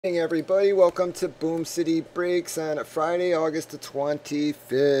Hey everybody, welcome to Boom City Breaks on Friday, August the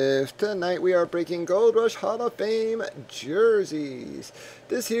 25th. Tonight we are breaking Gold Rush Hall of Fame jerseys.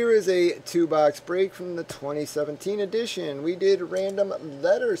 This here is a 2-box break from the 2017 edition. We did random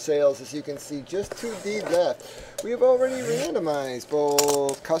letter sales, as you can see, just to the left. We have already randomized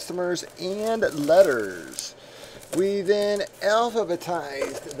both customers and letters. We then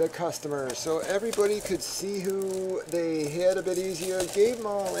alphabetized the customers so everybody could see who they had a bit easier. Gave them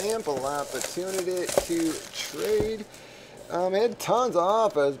all ample opportunity to trade. Had tons of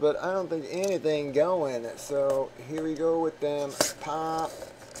offers, but I don't think anything going. So here we go with them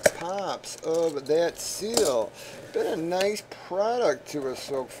pops of that seal. Been a nice product to us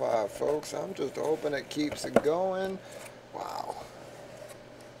so far, folks. I'm just hoping it keeps it going. Wow.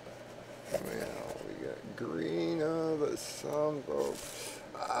 Well, we got green of some folks.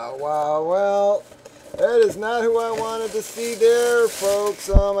 Wow, well, that is not who I wanted to see there, folks.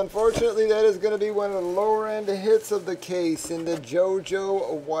 Unfortunately, that is going to be one of the lower end hits of the case in the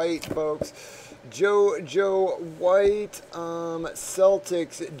JoJo White, folks. JoJo White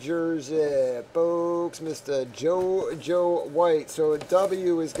Celtics jersey, folks. Mr. JoJo White. So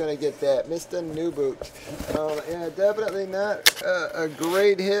W is going to get that. Mr. New Boot. Yeah, definitely not a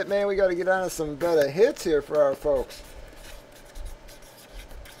great hit, man. We got to get on to some better hits here for our folks.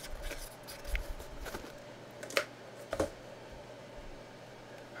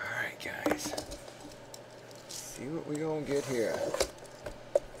 All right, guys. See what we gonna get here.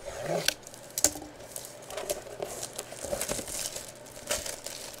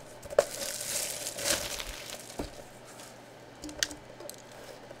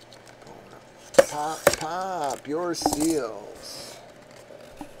 Pop your seals.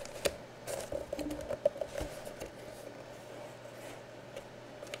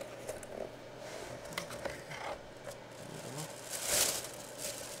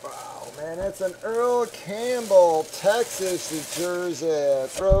 Wow, man, that's an Earl Campbell, Texas jersey,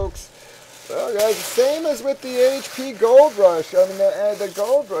 folks. Well, guys, same as with the HP Gold Rush. I mean, the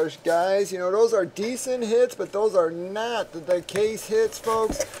Gold Rush, guys, you know, those are decent hits, but those are not the case hits,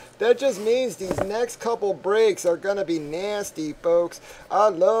 folks. That just means these next couple breaks are going to be nasty, folks. I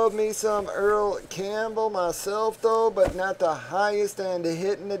love me some Earl Campbell myself, though, but not the highest end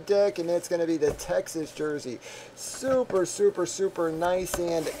hit in the deck, and it's going to be the Texas jersey. Super, super, super nice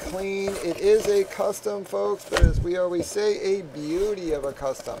and clean. It is a custom, folks, but as we always say, a beauty of a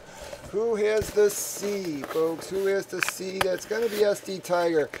custom. Who has the C, folks? Who has the C? That's going to be SD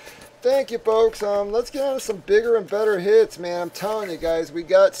Tiger. Thank you, folks. Let's get on to some bigger and better hits, man. I'm telling you, guys,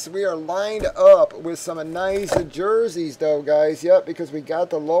 we are lined up with some nice jerseys, though, guys. Yep, because we got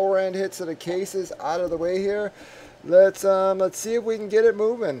the lower end hits of the cases out of the way here. Let's see if we can get it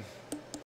moving.